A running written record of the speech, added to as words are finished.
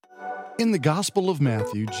In the Gospel of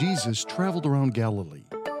Matthew, Jesus traveled around Galilee,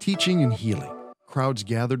 teaching and healing. Crowds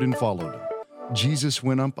gathered and followed him. Jesus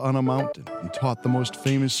went up on a mountain and taught the most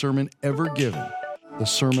famous sermon ever given, the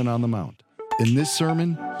Sermon on the Mount. In this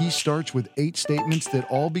sermon, he starts with 8 statements that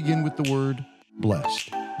all begin with the word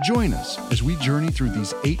blessed. Join us as we journey through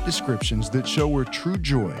these 8 descriptions that show where true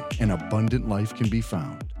joy and abundant life can be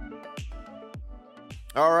found.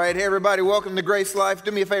 All right, hey everybody, welcome to GraceLife.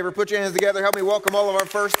 Do me a favor, put your hands together. Help me welcome all of our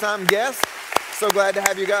first-time guests. So glad to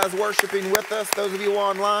have you guys worshiping with us, those of you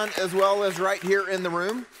online as well as right here in the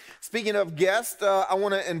room. Speaking of guests, I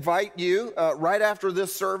want to invite you right after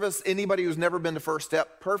this service, anybody who's never been to First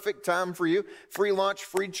Step, perfect time for you. Free lunch,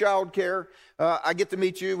 free childcare. I get to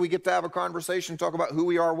meet you. We get to have a conversation, talk about who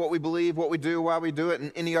we are, what we believe, what we do, why we do it,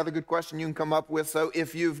 and any other good question you can come up with. So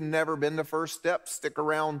if you've never been to First Step, stick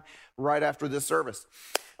around right after this service.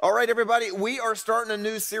 All right, everybody, we are starting a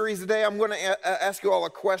new series today. I'm going to ask you all a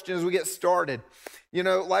question as we get started. You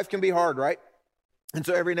know, life can be hard, right? And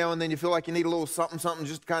so every now and then you feel like you need a little something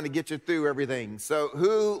just to kind of get you through everything. So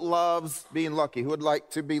who loves being lucky? Who would like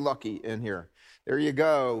to be lucky in here? There you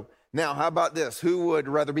go. Now, how about this? Who would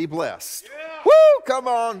rather be blessed? Yeah. Woo! Come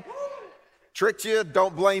on. Woo! Tricked you.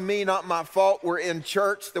 Don't blame me. Not my fault. We're in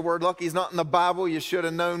church. The word lucky is not in the Bible. You should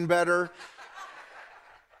have known better.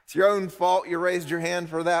 It's your own fault. You raised your hand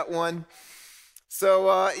for that one.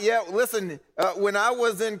 So, listen, when I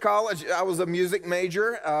was in college, I was a music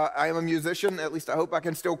major. I am a musician. At least I hope I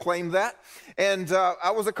can still claim that. And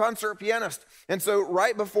I was a concert pianist. And so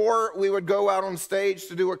right before we would go out on stage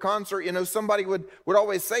to do a concert, you know, somebody would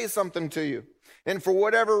always say something to you. And for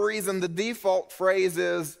whatever reason, the default phrase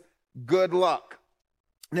is good luck.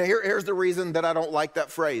 Now, here's the reason that I don't like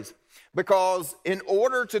that phrase. Because in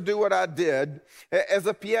order to do what I did, as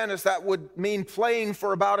a pianist, that would mean playing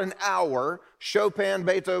for about an hour, Chopin,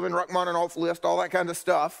 Beethoven, Rachmaninoff list, all that kind of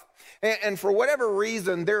stuff. And for whatever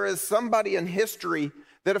reason, there is somebody in history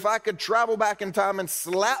that if I could travel back in time and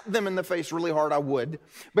slap them in the face really hard, I would.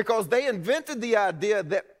 Because they invented the idea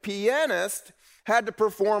that pianists had to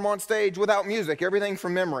perform on stage without music, everything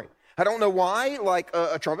from memory. I don't know why, like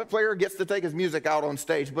a trumpet player gets to take his music out on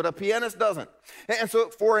stage, but a pianist doesn't. And so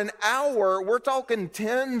for an hour, we're talking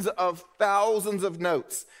tens of thousands of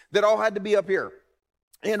notes that all had to be up here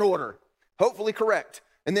in order, hopefully correct,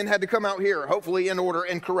 and then had to come out here, hopefully in order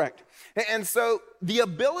and correct. And so the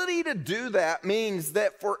ability to do that means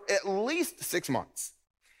that for at least 6 months,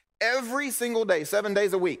 every single day, 7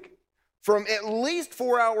 days a week, from at least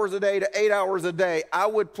 4 hours a day to 8 hours a day, I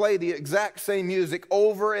would play the exact same music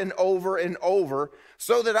over and over and over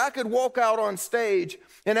so that I could walk out on stage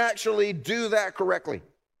and actually do that correctly.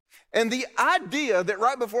 And the idea that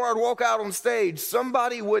right before I'd walk out on stage,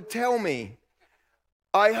 somebody would tell me,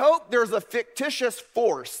 I hope there's a fictitious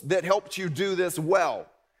force that helped you do this well.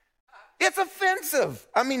 It's offensive.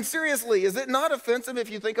 I mean, seriously, is it not offensive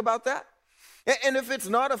if you think about that? And if it's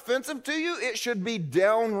not offensive to you, it should be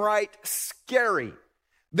downright scary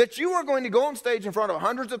that you are going to go on stage in front of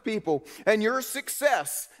hundreds of people and your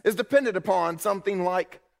success is dependent upon something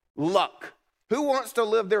like luck. Who wants to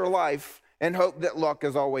live their life and hope that luck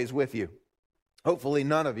is always with you? Hopefully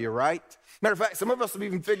none of you, right? Matter of fact, some of us have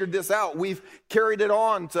even figured this out. We've carried it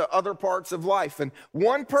on to other parts of life. And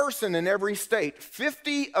one person in every state,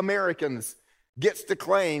 50 Americans, gets to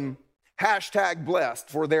claim #blessed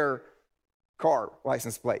for their car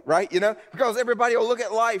license plate, right? You know, because everybody will look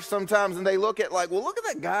at life sometimes and they look at like, well, look at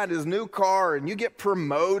that guy in his new car and you get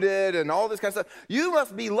promoted and all this kind of stuff. You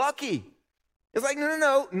must be lucky. It's like,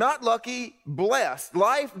 no, not lucky, blessed.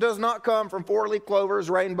 Life does not come from 4-leaf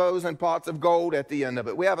clovers, rainbows, and pots of gold at the end of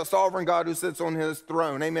it. We have a sovereign God who sits on his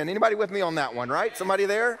throne. Amen. Anybody with me on that one, right? Somebody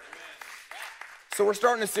there? So we're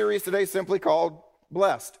starting a series today simply called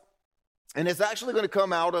Blessed. And it's actually going to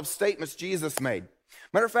come out of statements Jesus made.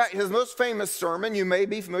 Matter of fact, his most famous sermon, you may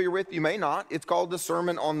be familiar with, you may not. It's called the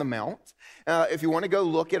Sermon on the Mount. If you want to go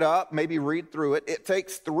look it up, maybe read through it. It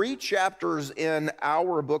takes 3 chapters in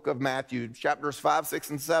our book of Matthew, chapters 5, 6,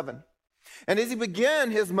 and 7. And as he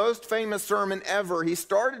began his most famous sermon ever, he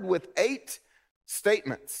started with 8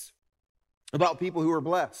 statements about people who are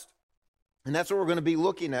blessed. And that's what we're going to be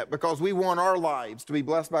looking at because we want our lives to be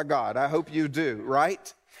blessed by God. I hope you do,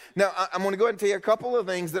 right? Now, I'm going to go ahead and tell you a couple of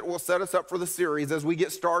things that will set us up for the series as we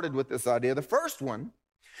get started with this idea. The first one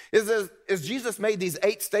is as Jesus made these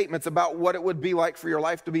 8 statements about what it would be like for your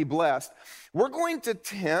life to be blessed, we're going to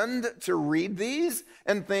tend to read these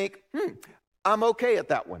and think, I'm okay at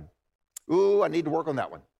that one. Ooh, I need to work on that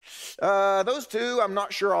one. Those 2, I'm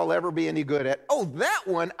not sure I'll ever be any good at. Oh, that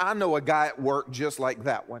one, I know a guy at work just like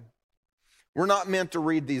that one. We're not meant to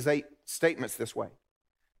read these 8 statements this way.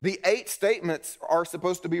 The 8 statements are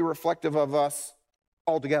supposed to be reflective of us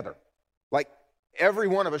altogether. Like every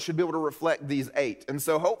one of us should be able to reflect these 8. And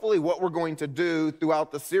so hopefully what we're going to do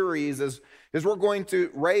throughout the series is we're going to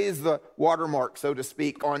raise the watermark, so to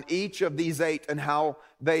speak, on each of these 8 and how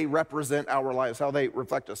they represent our lives, how they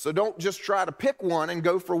reflect us. So don't just try to pick one and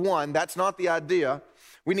go for one. That's not the idea.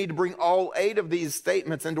 We need to bring all 8 of these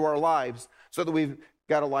statements into our lives so that we've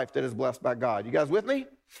got a life that is blessed by God. You guys with me?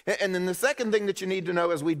 And then the second thing that you need to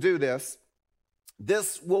know as we do this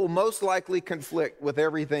will most likely conflict with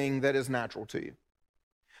everything that is natural to you.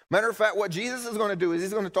 Matter of fact, what Jesus is going to do is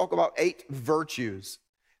he's going to talk about 8 virtues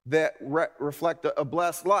that reflect a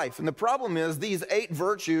blessed life. And the problem is these 8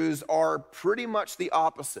 virtues are pretty much the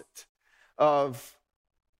opposite of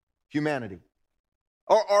humanity.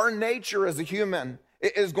 Our nature as a human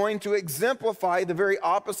is going to exemplify the very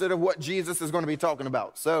opposite of what Jesus is going to be talking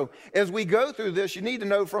about. So as we go through this, you need to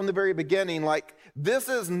know from the very beginning, like, this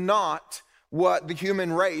is not what the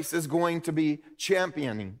human race is going to be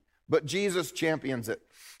championing, but Jesus champions it.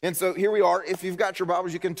 And so here we are. If you've got your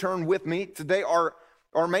Bibles, you can turn with me. Today, our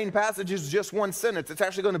main passage is just one sentence. It's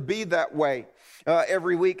actually going to be that way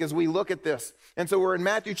every week as we look at this. And so we're in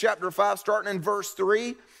Matthew chapter 5, starting in verse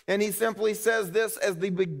 3. And he simply says this as the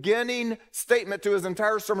beginning statement to his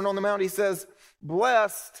entire Sermon on the Mount. He says,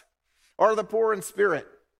 "Blessed are the poor in spirit,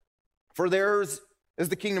 for theirs is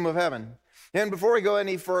the kingdom of heaven." And before we go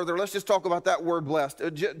any further, let's just talk about that word blessed.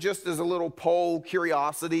 Just as a little poll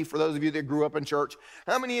curiosity for those of you that grew up in church,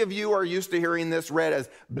 how many of you are used to hearing this read as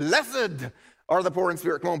blessed are the poor in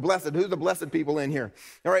spirit? Come on, blessed. Who's the blessed people in here?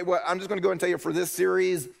 All right, well, I'm just going to go and tell you for this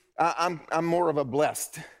series, I'm more of a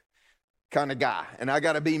blessed kind of guy, and I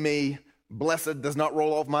got to be me. Blessed does not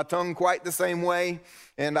roll off my tongue quite the same way,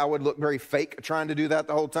 and I would look very fake trying to do that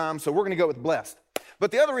the whole time, so we're going to go with blessed.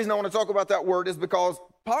 But the other reason I want to talk about that word is because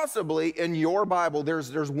possibly in your Bible,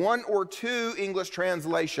 there's 1 or 2 English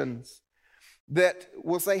translations that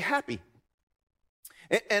will say happy.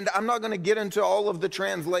 And I'm not going to get into all of the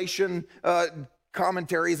translation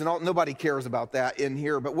commentaries and all. Nobody cares about that in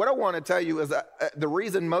here. But what I want to tell you is that the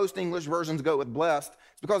reason most English versions go with blessed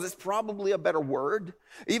is because it's probably a better word.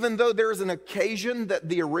 Even though there's an occasion that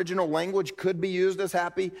the original language could be used as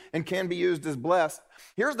happy and can be used as blessed.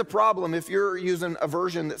 Here's the problem if you're using a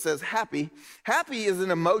version that says happy. Happy is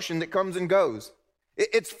an emotion that comes and goes.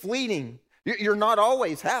 It's fleeting. You're not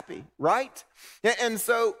always happy, right? And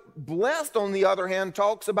so blessed, on the other hand,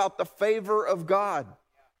 talks about the favor of God,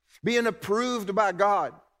 being approved by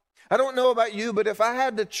God. I don't know about you, but if I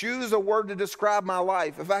had to choose a word to describe my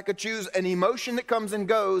life, if I could choose an emotion that comes and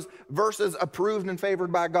goes versus approved and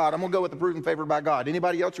favored by God, I'm going to go with approved and favored by God.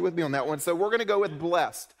 Anybody else, you with me on that one? So we're going to go with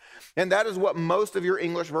blessed. And that is what most of your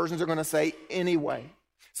English versions are going to say anyway.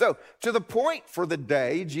 So to the point for the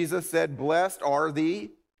day, Jesus said, blessed are the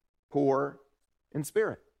poor in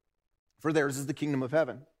spirit, for theirs is the kingdom of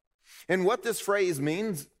heaven. And what this phrase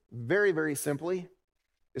means, very, very simply,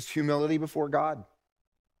 is humility before God.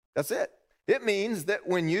 That's it. It means that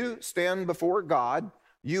when you stand before God,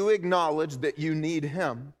 you acknowledge that you need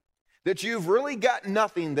Him, that you've really got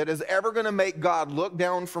nothing that is ever going to make God look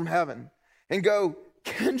down from heaven and go,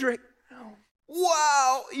 Kendrick,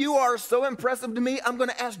 wow, you are so impressive to me. I'm going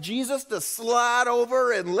to ask Jesus to slide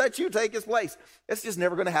over and let you take His place. It's just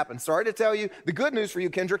never going to happen. Sorry to tell you. The good news for you,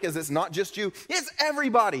 Kendrick, is it's not just you. It's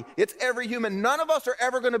everybody. It's every human. None of us are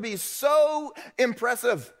ever going to be so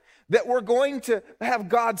impressive that we're going to have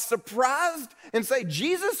God surprised and say,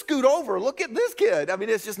 Jesus, scoot over. Look at this kid. I mean,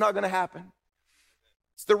 it's just not going to happen.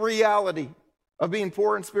 It's the reality of being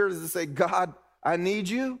poor in spirit, is to say, God, I need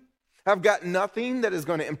you. I've got nothing that is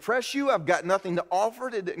going to impress you. I've got nothing to offer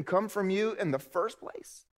that didn't come from you in the first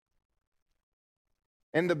place.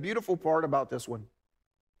 And the beautiful part about this one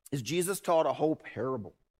is Jesus taught a whole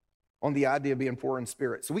parable on the idea of being poor in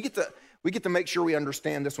spirit. So we get to make sure we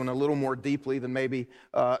understand this one a little more deeply than maybe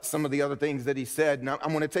some of the other things that he said. Now, I'm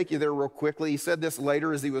going to take you there real quickly. He said this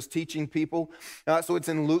later as he was teaching people. So it's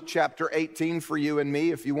in Luke chapter 18 for you and me,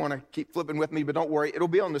 if you want to keep flipping with me, but don't worry. It'll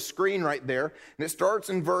be on the screen right there. And it starts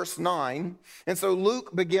in verse 9. And so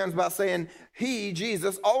Luke begins by saying, He,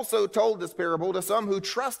 Jesus, also told this parable to some who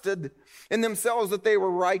trusted in themselves that they were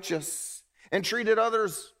righteous and treated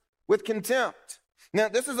others with contempt. Now,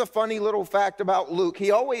 this is a funny little fact about Luke.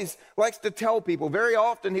 He always likes to tell people, very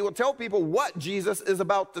often he will tell people what Jesus is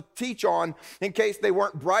about to teach on in case they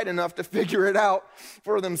weren't bright enough to figure it out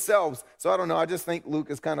for themselves. So I don't know, I just think Luke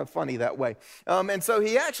is kind of funny that way. And so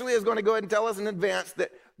he actually is going to go ahead and tell us in advance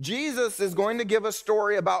that Jesus is going to give a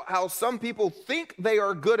story about how some people think they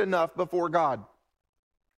are good enough before God.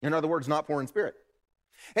 In other words, not poor in spirit.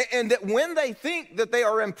 And that when they think that they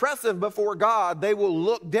are impressive before God, they will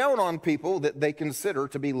look down on people that they consider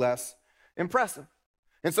to be less impressive.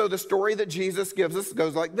 And so the story that Jesus gives us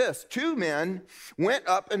goes like this. 2 men went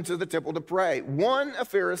up into the temple to pray, one a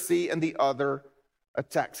Pharisee and the other a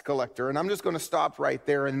tax collector. And I'm just going to stop right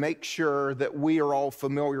there and make sure that we are all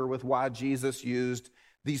familiar with why Jesus used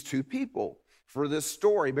these 2 people for this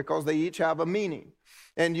story, because they each have a meaning.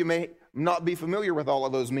 And you may not be familiar with all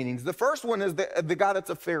of those meanings. The first one is the guy that's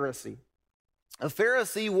a Pharisee. A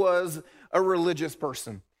Pharisee was a religious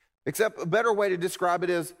person, except a better way to describe it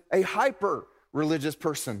is a hyper-religious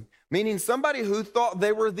person, meaning somebody who thought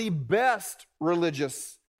they were the best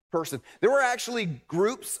religious person. There were actually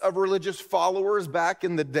groups of religious followers back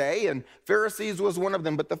in the day, and Pharisees was one of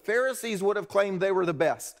them, but the Pharisees would have claimed they were the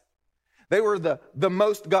best. They were the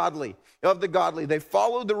most godly of the godly. They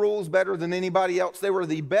followed the rules better than anybody else. They were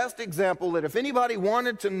the best example that if anybody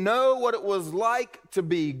wanted to know what it was like to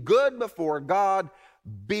be good before God,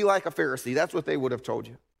 be like a Pharisee. That's what they would have told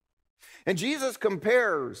you. And Jesus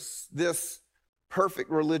compares this perfect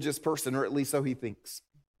religious person, or at least so he thinks,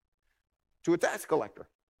 to a tax collector.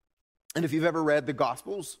 And if you've ever read the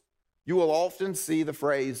Gospels, you will often see the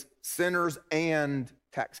phrase sinners and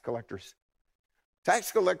tax collectors.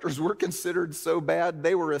 Tax collectors were considered so bad,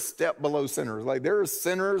 they were a step below sinners. Like there are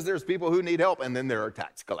sinners, there's people who need help, and then there are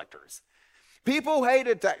tax collectors. People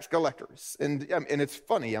hated tax collectors. And it's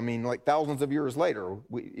funny, I mean, like thousands of years later,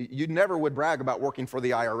 you never would brag about working for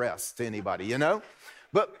the IRS to anybody, you know?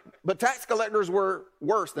 But tax collectors were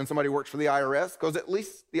worse than somebody who works for the IRS, because at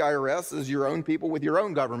least the IRS is your own people with your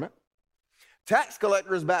own government. Tax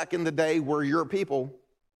collectors back in the day were your people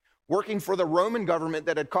working for the Roman government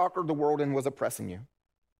that had conquered the world and was oppressing you.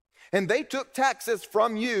 And they took taxes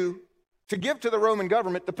from you to give to the Roman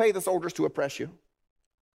government to pay the soldiers to oppress you.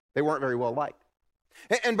 They weren't very well liked.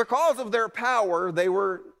 And because of their power, they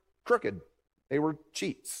were crooked. They were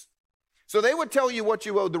cheats. So they would tell you what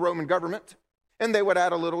you owed the Roman government, and they would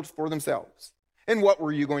add a little for themselves. And what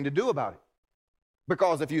were you going to do about it?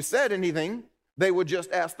 Because if you said anything, they would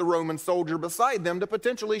just ask the Roman soldier beside them to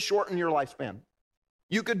potentially shorten your lifespan.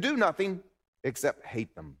 You could do nothing except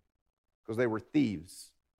hate them, because they were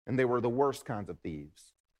thieves, and they were the worst kinds of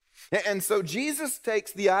thieves. And so Jesus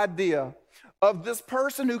takes the idea of this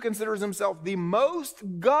person who considers himself the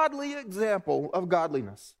most godly example of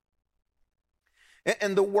godliness,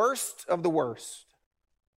 and the worst of the worst,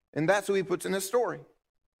 and that's who he puts in his story.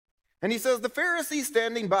 And he says, the Pharisee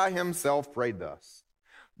standing by himself prayed thus,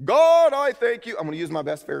 God, I thank you. I'm going to use my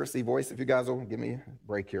best Pharisee voice if you guys will give me a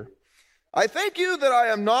break here. I thank you that I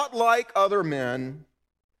am not like other men,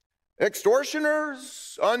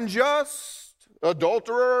 extortioners, unjust,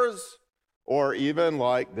 adulterers, or even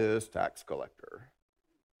like this tax collector.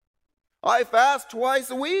 I fast twice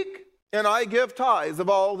a week, and I give tithes of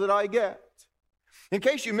all that I get. In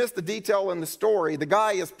case you missed the detail in the story, the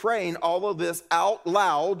guy is praying all of this out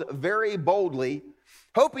loud, very boldly,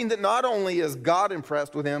 hoping that not only is God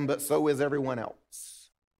impressed with him, but so is everyone else.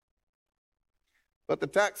 But the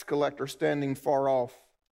tax collector, standing far off,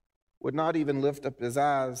 would not even lift up his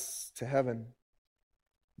eyes to heaven,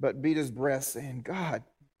 but beat his breast, saying, God,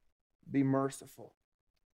 be merciful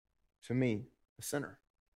to me, a sinner.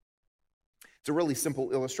 It's a really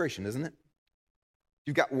simple illustration, isn't it?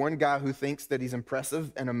 You've got one guy who thinks that he's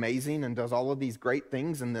impressive and amazing and does all of these great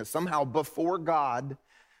things, and that somehow before God,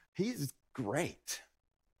 he's great.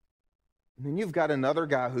 And then you've got another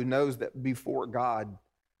guy who knows that before God,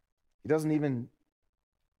 he doesn't even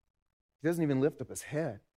lift up his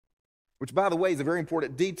head, which, by the way, is a very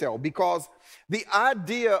important detail, because the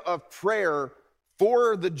idea of prayer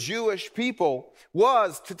for the Jewish people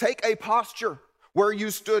was to take a posture where you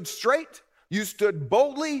stood straight, you stood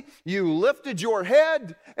boldly, you lifted your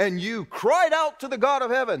head, and you cried out to the God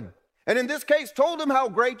of heaven. And in this case, told him how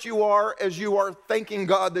great you are as you are thanking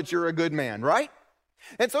God that you're a good man, right?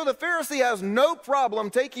 And so the Pharisee has no problem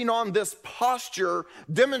taking on this posture,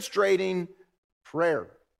 demonstrating prayer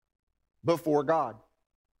before God.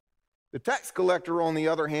 The tax collector, on the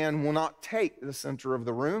other hand, will not take the center of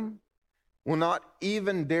the room, will not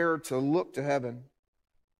even dare to look to heaven,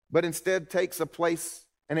 but instead takes a place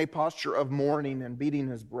in a posture of mourning and beating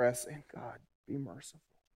his breast, saying, God, be merciful.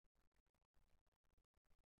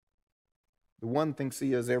 The one thinks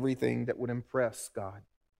he has everything that would impress God.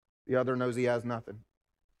 The other knows he has nothing.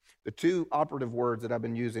 The two operative words that I've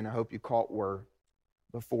been using, I hope you caught, were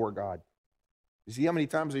before God. You see how many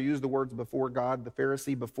times I use the words before God? The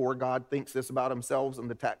Pharisee before God thinks this about himself, and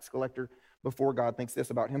the tax collector before God thinks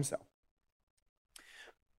this about himself.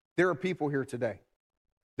 There are people here today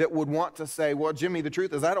that would want to say, well, Jimmy, the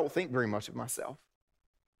truth is I don't think very much of myself.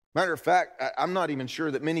 Matter of fact, I'm not even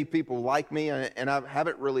sure that many people like me, and I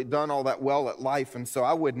haven't really done all that well at life, and so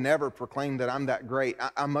I would never proclaim that I'm that great.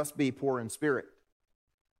 I must be poor in spirit.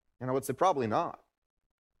 And I would say, probably not.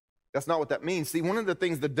 That's not what that means. See, one of the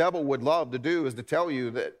things the devil would love to do is to tell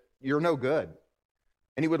you that you're no good.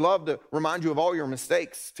 And he would love to remind you of all your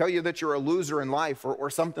mistakes, tell you that you're a loser in life or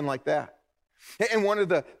something like that. And one of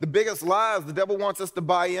the biggest lies the devil wants us to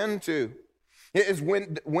buy into is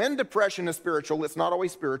when depression is spiritual. It's not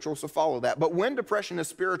always spiritual, so follow that. But when depression is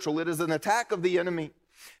spiritual, it is an attack of the enemy.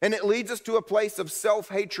 And it leads us to a place of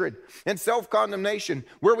self-hatred and self-condemnation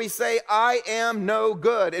where we say, I am no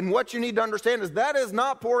good. And what you need to understand is that is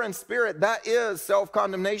not poor in spirit. That is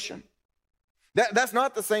self-condemnation. That's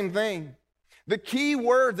not the same thing. The key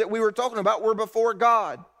words that we were talking about were before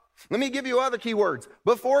God. Let me give you other key words.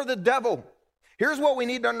 Before the devil. Here's what we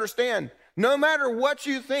need to understand. No matter what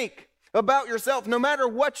you think about yourself, no matter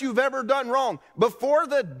what you've ever done wrong, before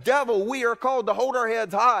the devil, we are called to hold our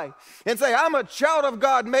heads high and say, I'm a child of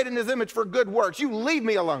God made in his image for good works. You leave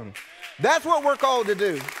me alone. That's what we're called to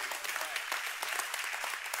do.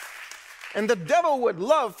 And the devil would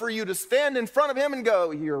love for you to stand in front of him and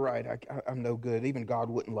go, you're right, I'm no good. Even God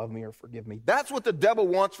wouldn't love me or forgive me. That's what the devil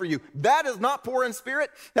wants for you. That is not poor in spirit.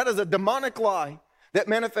 That is a demonic lie that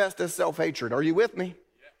manifests as self-hatred. Are you with me?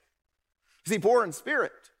 Yeah. See, poor in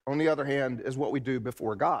spirit, on the other hand, is what we do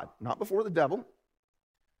before God, not before the devil.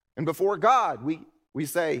 And before God, we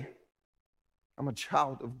say, I'm a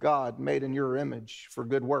child of God made in your image for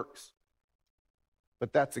good works.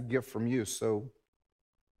 But that's a gift from you, so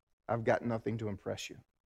I've got nothing to impress you.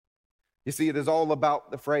 You see, it is all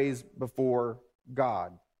about the phrase before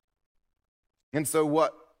God. And so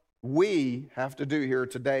what we have to do here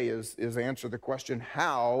today is answer the question,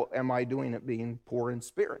 how am I doing at being poor in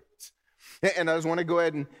spirit? And I just want to go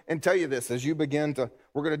ahead and tell you this as you begin to,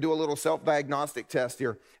 we're going to do a little self-diagnostic test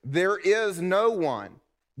here. There is no one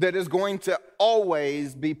that is going to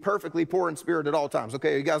always be perfectly poor in spirit at all times.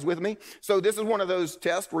 Okay, are you guys with me? So this is one of those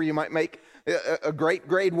tests where you might make a great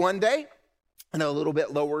grade one day and a little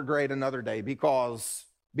bit lower grade another day, because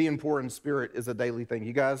being poor in spirit is a daily thing.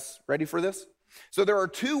 You guys ready for this? So there are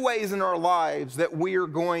two ways in our lives that we are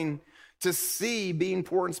going to see being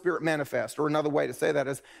poor in spirit manifest. Or another way to say that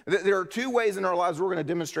is, there are two ways in our lives we're going to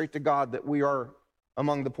demonstrate to God that we are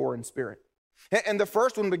among the poor in spirit. And the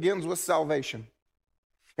first one begins with salvation.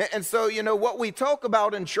 And so, you know, what we talk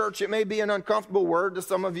about in church, it may be an uncomfortable word to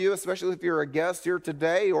some of you, especially if you're a guest here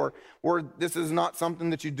today, or this is not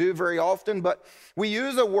something that you do very often, but we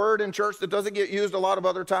use a word in church that doesn't get used a lot of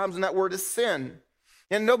other times, and that word is sin.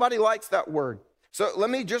 And nobody likes that word. So let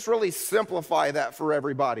me just really simplify that for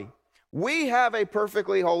everybody. We have a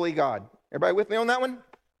perfectly holy God. Everybody with me on that one?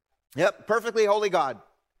 Yep, perfectly holy God.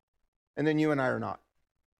 And then you and I are not.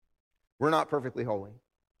 We're not perfectly holy.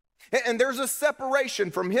 And there's a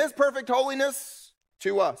separation from his perfect holiness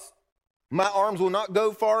to us. My arms will not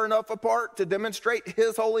go far enough apart to demonstrate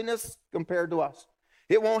his holiness compared to us.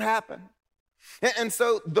 It won't happen. And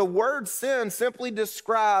so the word sin simply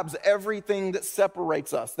describes everything that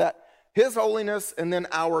separates us, that his holiness and then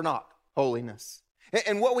our not holiness.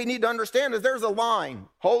 And what we need to understand is there's a line,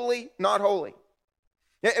 holy, not holy.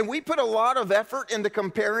 And we put a lot of effort into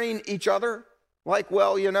comparing each other. Like,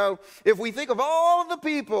 well, you know, if we think of all the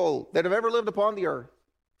people that have ever lived upon the earth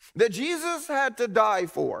that Jesus had to die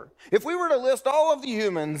for, if we were to list all of the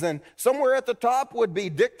humans, and somewhere at the top would be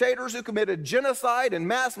dictators who committed genocide and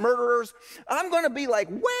mass murderers, I'm going to be like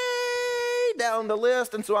way down the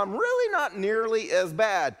list, and so I'm really not nearly as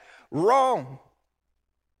bad. Wrong.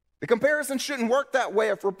 The comparison shouldn't work that way.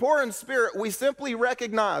 If we're poor in spirit, we simply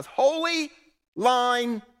recognize holy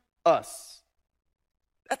line us.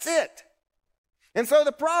 That's it. And so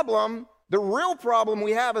the real problem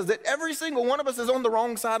we have is that every single one of us is on the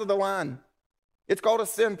wrong side of the line. It's called a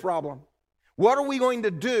sin problem. What are we going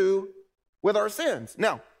to do with our sins?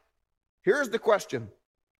 Now, here's the question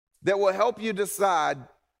that will help you decide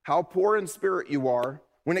how poor in spirit you are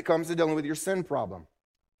when it comes to dealing with your sin problem.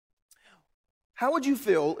 How would you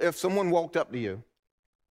feel if someone walked up to you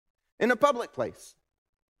in a public place,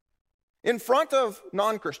 in front of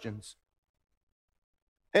non-Christians,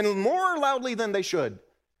 and more loudly than they should,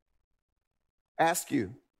 ask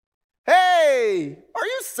you, hey, are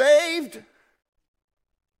you saved?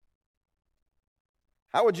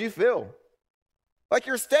 How would you feel? Like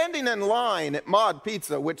you're standing in line at Mod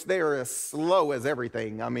Pizza, which they are as slow as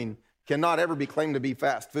everything. I mean, cannot ever be claimed to be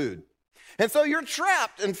fast food. And so you're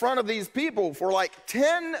trapped in front of these people for like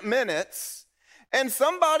 10 minutes, and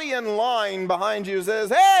somebody in line behind you says,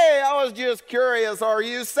 hey, I was just curious, are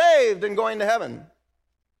you saved and going to heaven?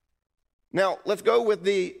 Now, let's go with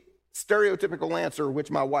the stereotypical answer,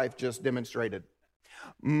 which my wife just demonstrated.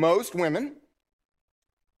 Most women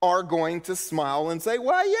are going to smile and say,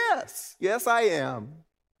 well, yes, I am.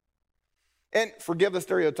 And forgive the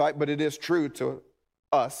stereotype, but it is true to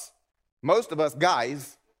us. Most of us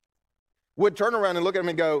guys would turn around and look at him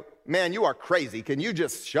and go, man, you are crazy. Can you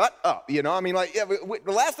just shut up? You know, I mean, like, the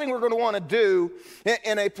last thing we're going to want to do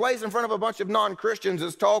in a place in front of a bunch of non-Christians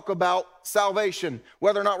is talk about salvation,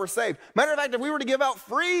 whether or not we're saved. Matter of fact, if we were to give out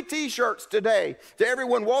free t-shirts today to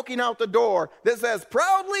everyone walking out the door that says,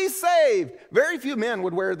 proudly saved, very few men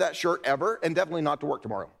would wear that shirt ever, and definitely not to work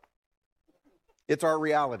tomorrow. It's our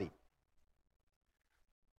reality.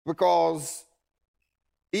 Because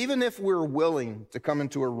even if we're willing to come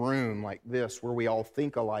into a room like this where we all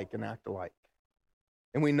think alike and act alike,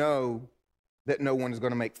 and we know that no one is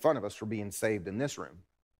going to make fun of us for being saved in this room,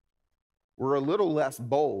 we're a little less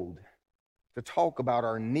bold to talk about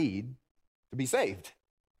our need to be saved.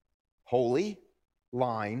 Holy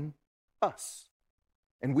line us.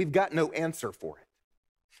 And we've got no answer for it.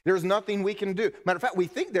 There's nothing we can do. Matter of fact, we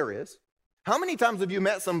think there is. How many times have you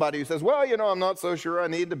met somebody who says, well, you know, I'm not so sure I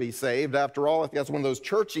need to be saved. After all, if that's one of those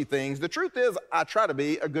churchy things, the truth is I try to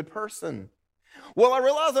be a good person. Well, I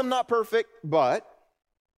realize I'm not perfect, but,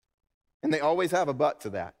 and they always have a but to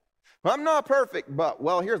that. I'm not perfect, but,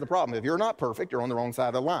 well, here's the problem. If you're not perfect, you're on the wrong side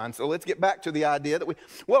of the line. So let's get back to the idea that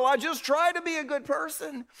I just try to be a good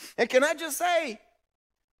person. And can I just say,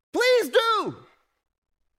 please do.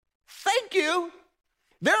 Thank you.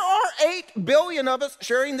 There are 8 billion of us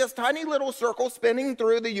sharing this tiny little circle spinning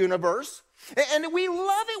through the universe. And we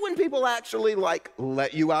love it when people actually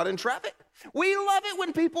let you out in traffic. We love it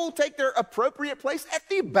when people take their appropriate place at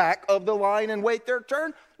the back of the line and wait their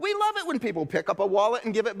turn. We love it when people pick up a wallet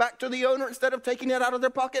and give it back to the owner instead of taking it out of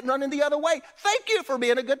their pocket and running the other way. Thank you for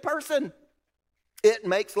being a good person. It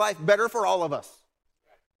makes life better for all of us.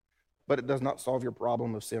 But it does not solve your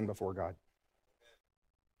problem of sin before God.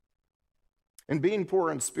 And being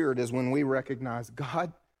poor in spirit is when we recognize,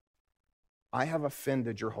 God, I have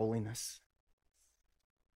offended your holiness.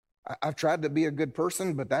 I've tried to be a good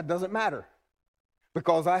person, but that doesn't matter.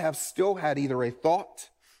 Because I have still had either a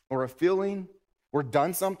thought or a feeling or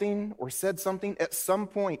done something or said something. At some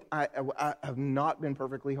point, I have not been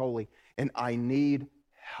perfectly holy, and I need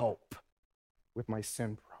help with my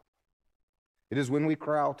sin problem. It is when we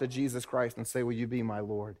cry out to Jesus Christ and say, will you be my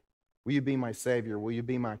Lord? Will you be my Savior? Will you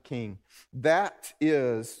be my King? That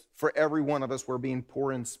is, for every one of us, where being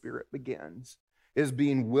poor in spirit begins, is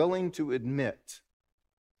being willing to admit,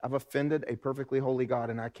 I've offended a perfectly holy God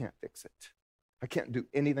and I can't fix it. I can't do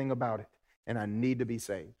anything about it, and I need to be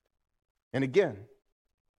saved. And again,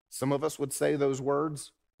 some of us would say those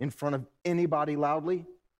words in front of anybody loudly.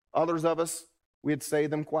 Others of us, we'd say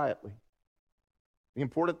them quietly. The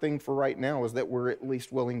important thing for right now is that we're at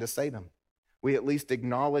least willing to say them. We at least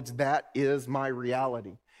acknowledge that is my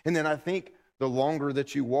reality. And then I think the longer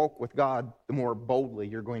that you walk with God, the more boldly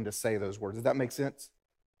you're going to say those words. Does that make sense?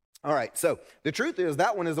 All right, so the truth is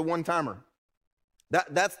that one is a one-timer.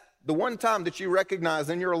 That's the one time that you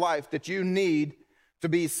recognize in your life that you need to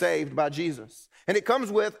be saved by Jesus. And it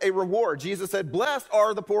comes with a reward. Jesus said, blessed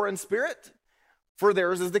are the poor in spirit, for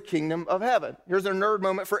theirs is the kingdom of heaven. Here's a nerd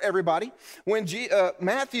moment for everybody. When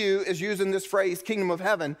Matthew is using this phrase, kingdom of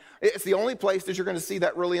heaven, it's the only place that you're going to see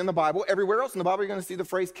that really in the Bible. Everywhere else in the Bible, you're going to see the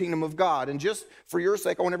phrase kingdom of God. And just for your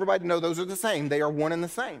sake, I want everybody to know those are the same. They are one and the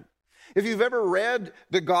same. If you've ever read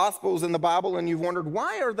the Gospels in the Bible and you've wondered,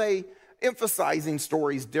 why are they emphasizing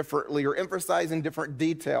stories differently or emphasizing different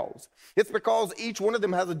details? It's because each one of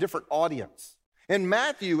them has a different audience. And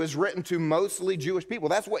Matthew is written to mostly Jewish people.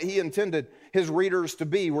 That's what he intended his readers to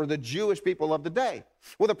be, were the Jewish people of the day.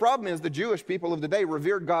 Well, the problem is the Jewish people of the day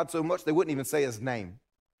revered God so much they wouldn't even say his name.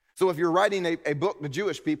 So if you're writing a book to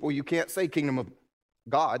Jewish people, you can't say kingdom of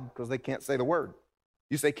God because they can't say the word.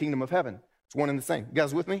 You say kingdom of heaven. It's one and the same. You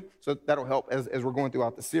guys with me? So that'll help as we're going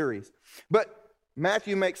throughout the series. But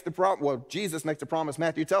Matthew makes the promise, well, Jesus makes the promise.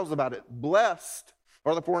 Matthew tells us about it. Blessed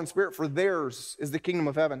are the poor in spirit, for theirs is the kingdom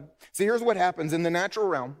of heaven. See, here's what happens in the natural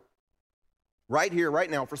realm. Right here, right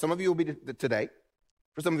now. For some of you, it will be today.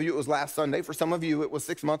 For some of you, it was last Sunday. For some of you, it was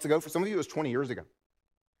 6 months ago. For some of you, it was 20 years ago.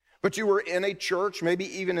 But you were in a church, maybe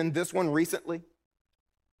even in this one recently.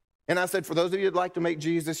 And I said, for those of you who'd like to make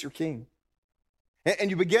Jesus your king,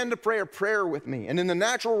 and you began to pray a prayer with me. And in the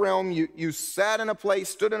natural realm, you sat in a place,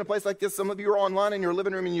 stood in a place like this. Some of you are online in your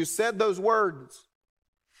living room, and you said those words.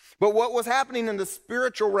 But what was happening in the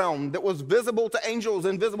spiritual realm that was visible to angels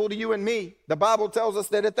and visible to you and me, the Bible tells us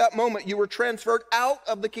that at that moment you were transferred out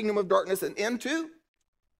of the kingdom of darkness and into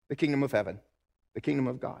the kingdom of heaven, the kingdom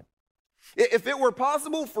of God. If it were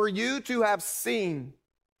possible for you to have seen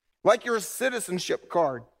like your citizenship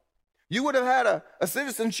card. You would have had a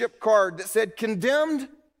citizenship card that said condemned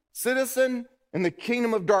citizen in the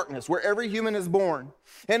kingdom of darkness, where every human is born.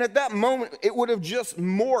 And at that moment, it would have just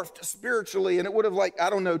morphed spiritually, and it would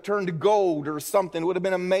have turned to gold or something. It would have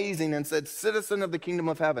been amazing, and said citizen of the kingdom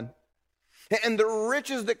of heaven. And the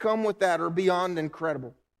riches that come with that are beyond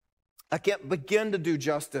incredible. I can't begin to do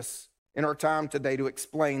justice in our time today to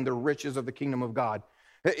explain the riches of the kingdom of God.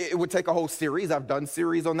 It would take a whole series. I've done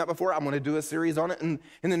series on that before. I'm going to do a series on it in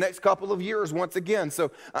the next couple of years once again.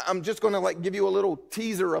 So I'm just going to give you a little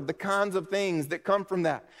teaser of the kinds of things that come from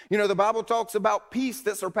that. You know, the Bible talks about peace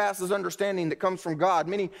that surpasses understanding that comes from God,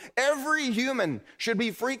 meaning every human should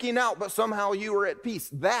be freaking out, but somehow you are at peace.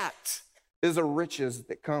 That is a riches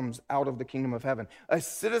that comes out of the kingdom of heaven. A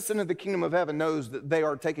citizen of the kingdom of heaven knows that they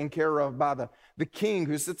are taken care of by the king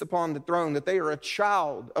who sits upon the throne, that they are a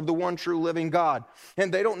child of the one true living God.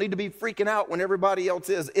 And they don't need to be freaking out when everybody else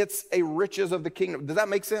is. It's a riches of the kingdom. Does that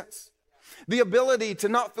make sense? The ability to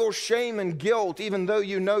not feel shame and guilt, even though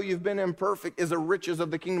you know you've been imperfect, is a riches of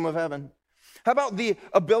the kingdom of heaven. How about the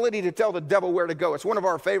ability to tell the devil where to go? It's one of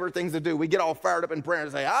our favorite things to do. We get all fired up in prayer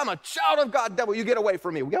and say, I'm a child of God, devil, you get away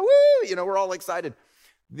from me. We go, woo, you know, we're all excited.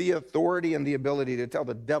 The authority and the ability to tell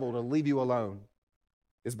the devil to leave you alone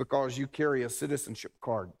is because you carry a citizenship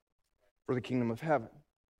card for the kingdom of heaven.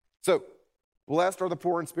 So, blessed are the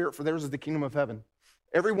poor in spirit, for theirs is the kingdom of heaven.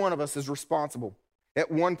 Every one of us is responsible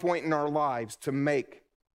at one point in our lives to make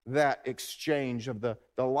that exchange of the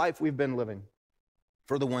life we've been living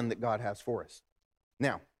for the one that God has for us.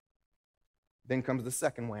 Now, then comes the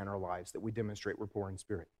second way in our lives that we demonstrate we're poor in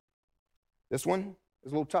spirit. This one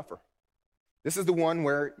is a little tougher. This is the one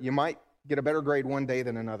where you might get a better grade one day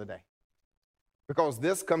than another day, because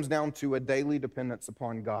this comes down to a daily dependence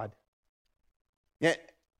upon God. Yeah,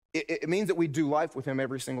 it means that we do life with him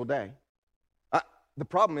every single day. The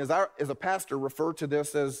problem is, I, as a pastor, refer to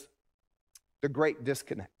this as the great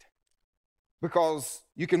disconnect. Because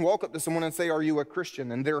you can walk up to someone and say, are you a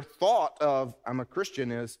Christian? And their thought of, I'm a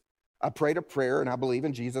Christian, is, I prayed a prayer and I believe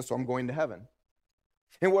in Jesus, so I'm going to heaven.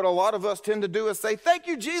 And what a lot of us tend to do is say, thank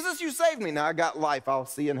you, Jesus, you saved me. Now I got life. I'll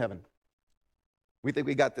see you in heaven. We think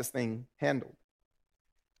we got this thing handled.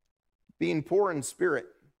 Being poor in spirit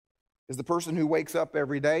is the person who wakes up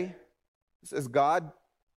every day and says, God,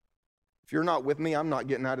 if you're not with me, I'm not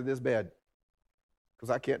getting out of this bed,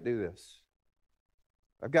 because I can't do this.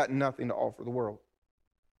 I've got nothing to offer the world.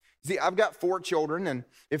 See, I've got 4 children, and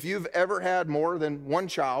if you've ever had more than one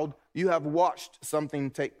child, you have watched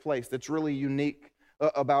something take place that's really unique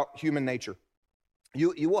about human nature.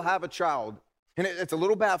 You will have a child, and it's a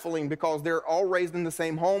little baffling because they're all raised in the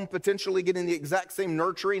same home, potentially getting the exact same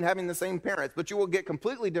nurturing, having the same parents, but you will get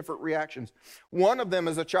completely different reactions. One of them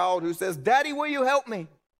is a child who says, Daddy, will you help me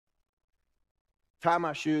tie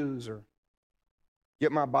my shoes or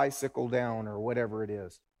get my bicycle down or whatever it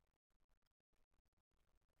is.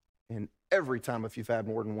 And every time, if you've had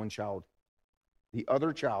more than one child, the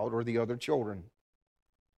other child or the other children,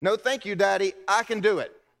 no, thank you, Daddy, I can do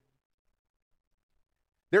it.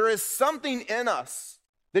 There is something in us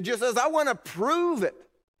that just says, I want to prove it.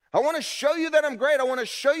 I want to show you that I'm great. I want to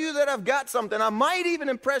show you that I've got something. I might even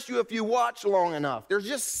impress you if you watch long enough. There's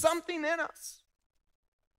just something in us.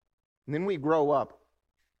 And then we grow up,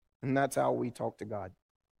 and that's how we talk to God.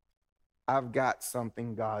 I've got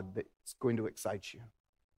something, God, that's going to excite you.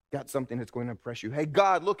 Got something that's going to impress you. Hey,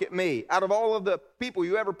 God, look at me. Out of all of the people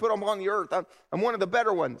you ever put on the earth, I'm one of the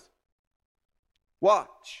better ones.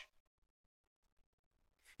 Watch.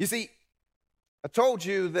 You see, I told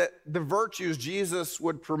you that the virtues Jesus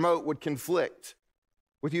would promote would conflict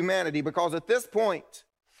with humanity, because at this point,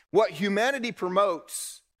 what humanity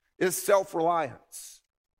promotes is self-reliance.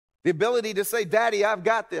 The ability to say, Daddy, I've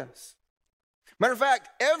got this. Matter of fact,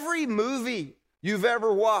 every movie you've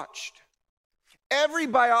ever watched, every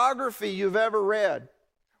biography you've ever read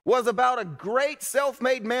was about a great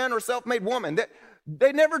self-made man or self-made woman.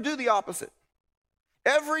 They never do the opposite.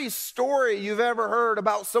 Every story you've ever heard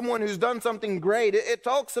about someone who's done something great, it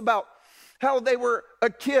talks about how they were a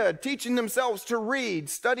kid teaching themselves to read,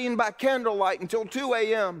 studying by candlelight until 2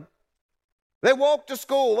 a.m. They walked to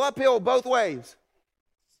school uphill both ways,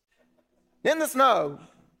 in the snow,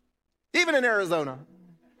 even in Arizona.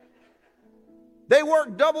 They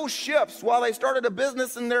worked double shifts while they started a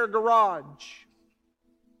business in their garage.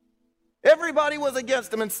 Everybody was against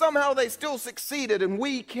them, and somehow they still succeeded, and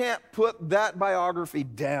we can't put that biography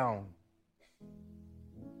down.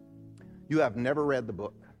 You have never read the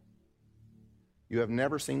book. You have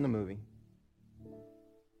never seen the movie,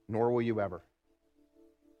 nor will you ever.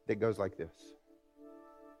 It goes like this.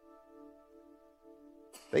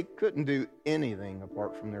 They couldn't do anything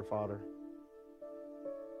apart from their Father.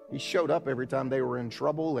 He showed up every time they were in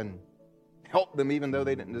trouble and helped them even though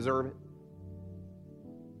they didn't deserve it.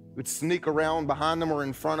 He would sneak around behind them or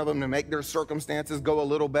in front of them to make their circumstances go a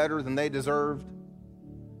little better than they deserved.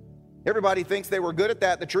 Everybody thinks they were good at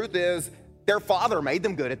that. The truth is, their Father made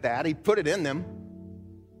them good at that. He put it in them.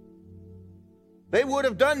 They would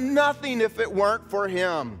have done nothing if it weren't for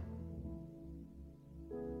Him.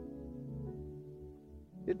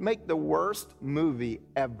 It'd make the worst movie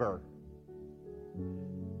ever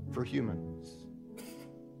for humans.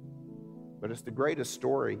 But it's the greatest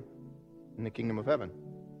story in the kingdom of heaven.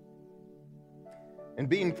 And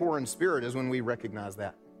being poor in spirit is when we recognize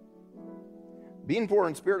that. Being poor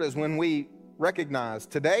in spirit is when we recognize,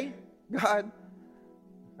 today, God,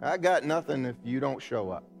 I got nothing if you don't show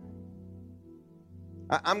up.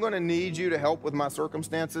 I'm going to need you to help with my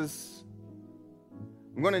circumstances.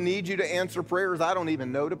 I'm going to need you to answer prayers I don't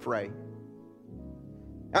even know to pray.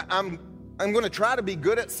 I'm going to try to be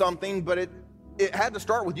good at something, but it had to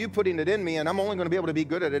start with you putting it in me, and I'm only going to be able to be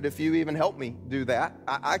good at it if you even help me do that.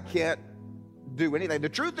 I can't do anything. The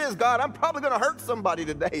truth is, God, I'm probably going to hurt somebody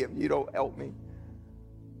today if you don't help me.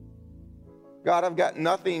 God, I've got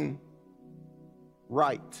nothing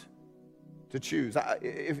right to choose.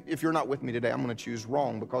 If you're not with me today, I'm going to choose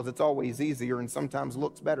wrong because it's always easier and sometimes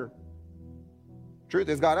looks better. Truth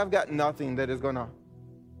is, God, I've got nothing that is going to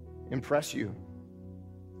impress you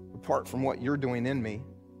apart from what you're doing in me.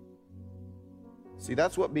 See,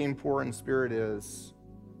 that's what being poor in spirit is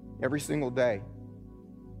every single day.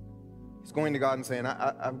 He's going to God and saying,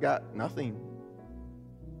 I've got nothing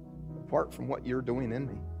apart from what you're doing in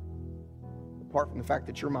me. Apart from the fact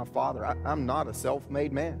that you're my Father. I'm not a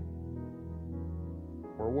self-made man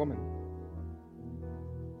or a woman.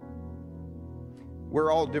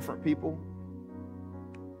 We're all different people.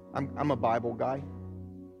 I'm a Bible guy.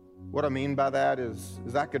 What I mean by that is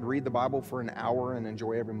I could read the Bible for an hour and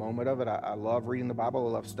enjoy every moment of it. I love reading the Bible.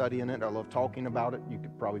 I love studying it. I love talking about it. You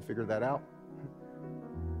could probably figure that out.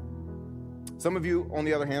 Some of you, on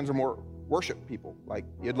the other hand, are more worship people. Like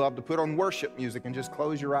you'd love to put on worship music and just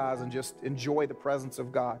close your eyes and just enjoy the presence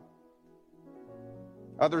of God.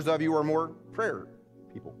 Others of you are more prayer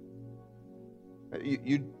people.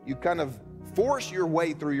 You kind of force your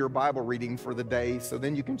way through your Bible reading for the day so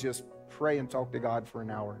then you can just pray and talk to God for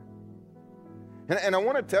an hour. And I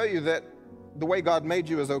want to tell you that the way God made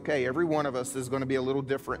you is okay. Every one of us is going to be a little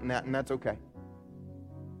different in that, and that's okay.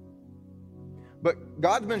 But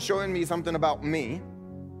God's been showing me something about me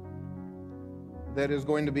that is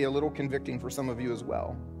going to be a little convicting for some of you as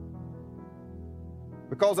well.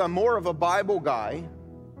 Because I'm more of a Bible guy,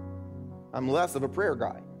 I'm less of a prayer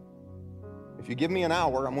guy. If you give me an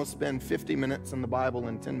hour, I'm going to spend 50 minutes in the Bible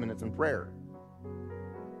and 10 minutes in prayer.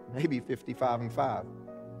 Maybe 55 and 5.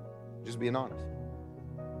 Just being honest.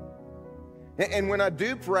 And when I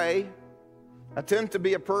do pray, I tend to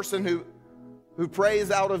be a person who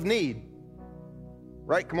prays out of need.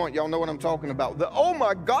 Right? Come on, y'all know what I'm talking about. Oh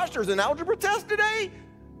my gosh, there's an algebra test today?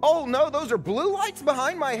 Oh no, those are blue lights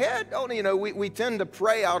behind my head? Oh, we tend to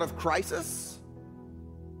pray out of crisis.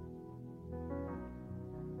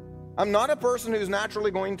 I'm not a person who's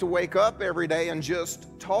naturally going to wake up every day and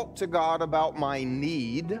just talk to God about my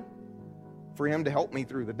need for Him to help me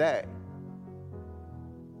through the day.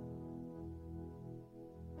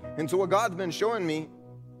 And so what God's been showing me,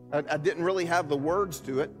 I didn't really have the words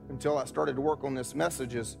to it until I started to work on this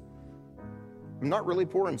message, is I'm not really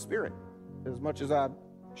poor in spirit as much as I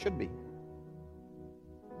should be.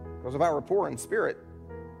 Because if I were poor in spirit,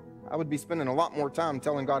 I would be spending a lot more time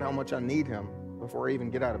telling God how much I need Him before I even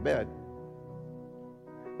get out of bed.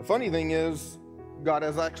 The funny thing is, God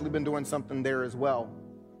has actually been doing something there as well.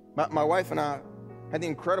 My wife and I had the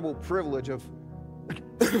incredible privilege of,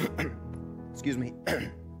 excuse me,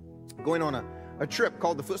 going on a trip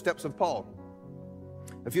called the Footsteps of Paul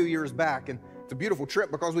a few years back. And it's a beautiful trip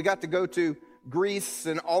because we got to go to Greece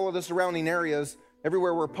and all of the surrounding areas,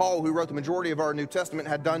 everywhere where Paul, who wrote the majority of our New Testament,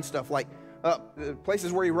 had done stuff, like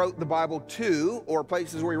places where he wrote the Bible to, or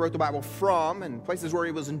places where he wrote the Bible from, and places where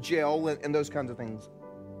he was in jail, and those kinds of things.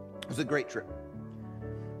 It was a great trip.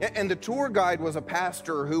 And the tour guide was a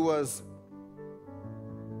pastor who was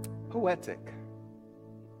poetic.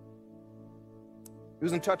 He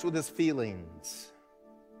was in touch with his feelings.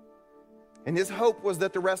 And his hope was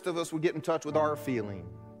that the rest of us would get in touch with our feelings.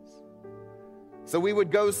 So we would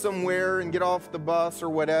go somewhere and get off the bus or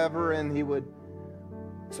whatever, and he would,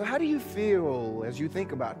 so how do you feel as you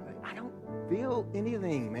think about it? I don't feel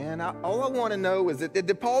anything, man. All I want to know is that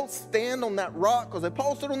did Paul stand on that rock? Because if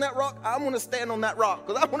Paul stood on that rock, I want to stand on that rock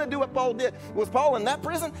because I want to do what Paul did. Was Paul in that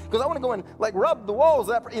prison? Because I want to go and like rub the walls.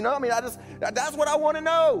 That's what I want to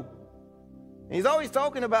know. And he's always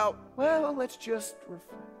talking about, well, let's just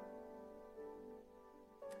reflect.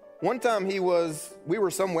 One time we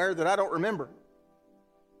were somewhere that I don't remember,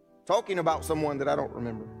 talking about someone that I don't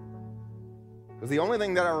remember. Because the only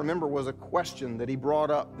thing that I remember was a question that he brought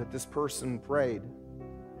up that this person prayed.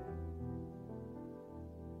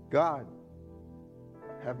 God,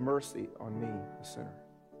 have mercy on me, a sinner.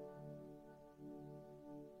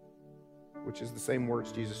 Which is the same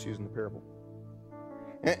words Jesus used in the parable.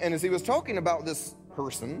 And as he was talking about this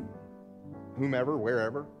person, whomever,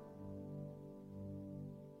 wherever,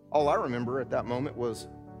 all I remember at that moment was,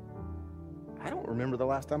 I don't remember the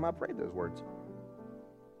last time I prayed those words.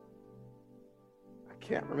 I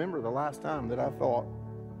can't remember the last time that I thought,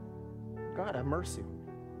 God, have mercy on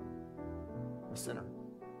me, a sinner.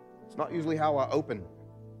 It's not usually how I open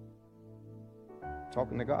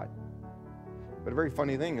talking to God. But a very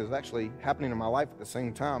funny thing is actually happening in my life at the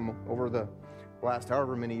same time. Over the last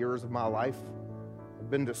however many years of my life, I've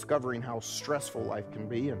been discovering how stressful life can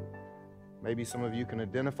be, and maybe some of you can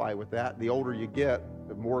identify with that. The older you get,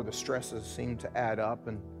 the more the stresses seem to add up,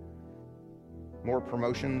 and more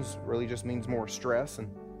promotions really just means more stress. And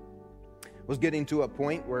I was getting to a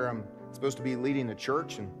point where I'm supposed to be leading a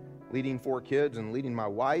church and leading 4 kids and leading my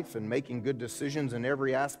wife and making good decisions in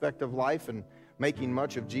every aspect of life and making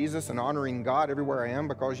much of Jesus and honoring God everywhere I am,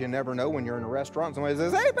 because you never know when you're in a restaurant, somebody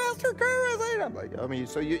says, hey, Pastor Currence. I'm like,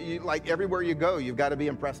 so you like everywhere you go, you've got to be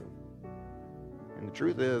impressive. And the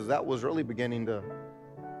truth is, that was really beginning to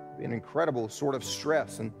be an incredible sort of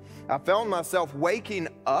stress. And I found myself waking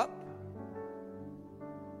up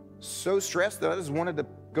so stressed that I just wanted to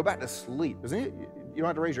go back to sleep. You don't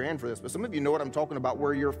have to raise your hand for this, but some of you know what I'm talking about,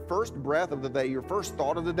 where your first breath of the day, your first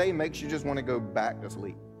thought of the day makes you just want to go back to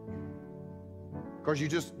sleep. Because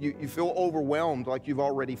you feel overwhelmed like you've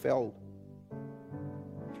already failed.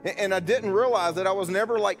 And I didn't realize that I was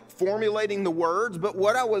never like formulating the words, but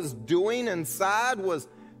what I was doing inside was,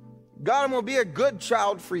 God, I'm going to be a good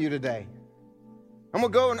child for you today. I'm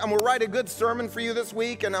going to go and I'm going to write a good sermon for you this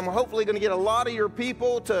week, and I'm hopefully going to get a lot of your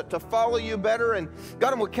people to follow you better. And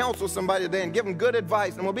God, I'm going to counsel somebody today and give them good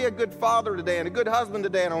advice. I'm going to be a good father today and a good husband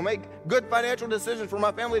today, and I'm going to make good financial decisions for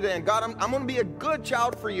my family today. And God, I'm going to be a good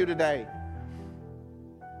child for you today.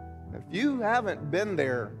 If you haven't been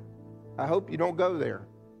there, I hope you don't go there,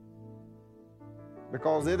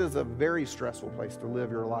 because it is a very stressful place to live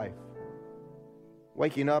your life.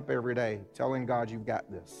 Waking up every day, telling God you've got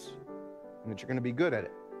this and that you're going to be good at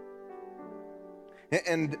it.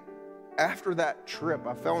 And after that trip,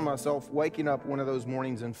 I found myself waking up one of those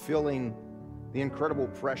mornings and feeling the incredible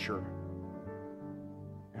pressure.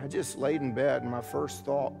 I just laid in bed, and my first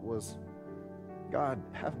thought was, God,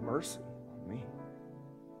 have mercy on me,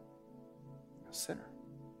 a sinner.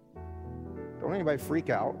 Don't anybody freak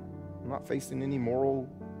out. I'm not facing any moral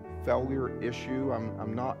failure issue.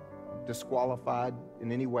 I'm not disqualified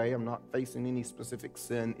in any way. I'm not facing any specific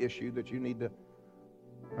sin issue that you need to...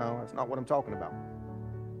 No, that's not what I'm talking about.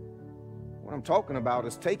 What I'm talking about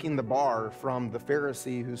is taking the bar from the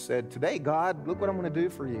Pharisee who said, today, God, look what I'm going to do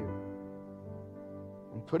for you.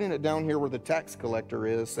 I'm putting it down here where the tax collector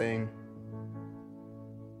is, saying,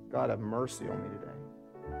 God, have mercy on me today.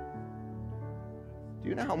 Do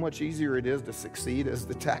you know how much easier it is to succeed as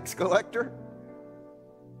the tax collector?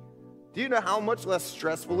 Do you know how much less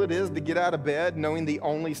stressful it is to get out of bed knowing the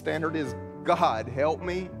only standard is, God, help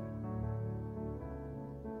me?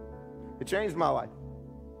 It changed my life.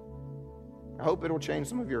 I hope it'll change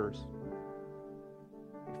some of yours.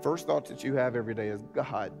 The first thought that you have every day is,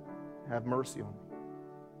 God, have mercy on me.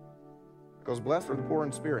 Because blessed are the poor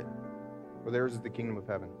in spirit, for theirs is the kingdom of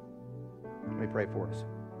heaven. Let me pray for us.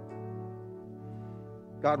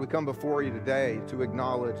 God, we come before you today to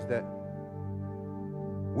acknowledge that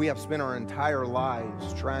we have spent our entire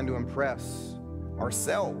lives trying to impress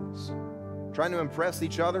ourselves, trying to impress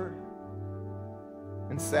each other,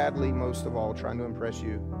 and sadly, most of all, trying to impress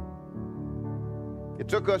you. It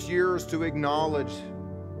took us years to acknowledge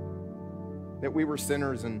that we were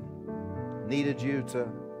sinners and needed you to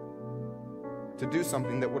do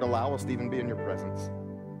something that would allow us to even be in your presence.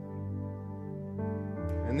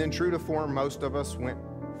 And then, true to form, most of us went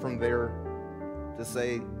from there to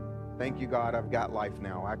say, thank you, God, I've got life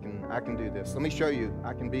now. I can do this. Let me show you,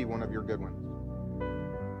 I can be one of your good ones.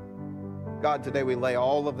 God, today we lay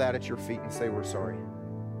all of that at your feet and say we're sorry.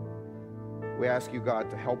 We ask you, God,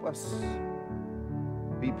 to help us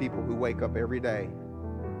be people who wake up every day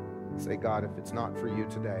and say, God, if it's not for you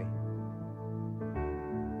today,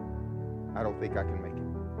 I don't think I can make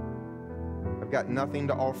it. I've got nothing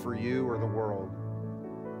to offer you or the world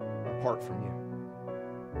apart from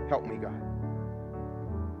you. Help me, God.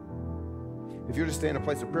 If you're to stay in a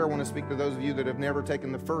place of prayer, I want to speak to those of you that have never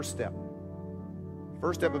taken the first step.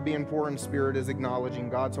 First step of being poor in spirit is acknowledging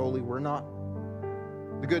God's holy, we're not.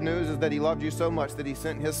 The good news is that he loved you so much that he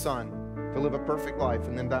sent his son to live a perfect life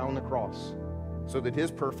and then die on the cross so that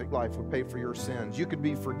his perfect life would pay for your sins. You could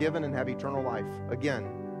be forgiven and have eternal life. Again,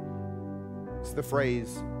 it's the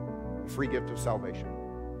phrase, free gift of salvation.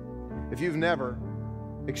 If you've never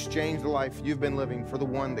exchanged the life you've been living for the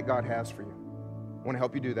one that God has for you, I want to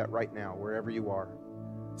help you do that right now, wherever you are.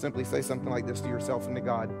 Simply say something like this to yourself and to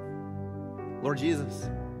God. Lord Jesus,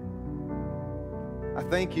 I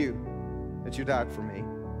thank you that you died for me.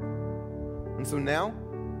 And so now,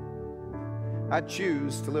 I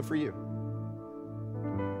choose to live for you.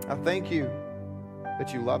 I thank you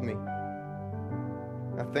that you love me.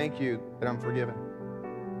 I thank you that I'm forgiven.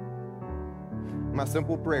 My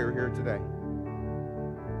simple prayer here today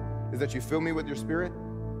is that you fill me with your Spirit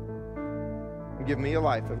and give me a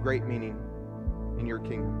life of great meaning in your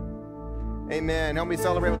kingdom. Amen. Help me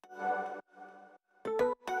celebrate.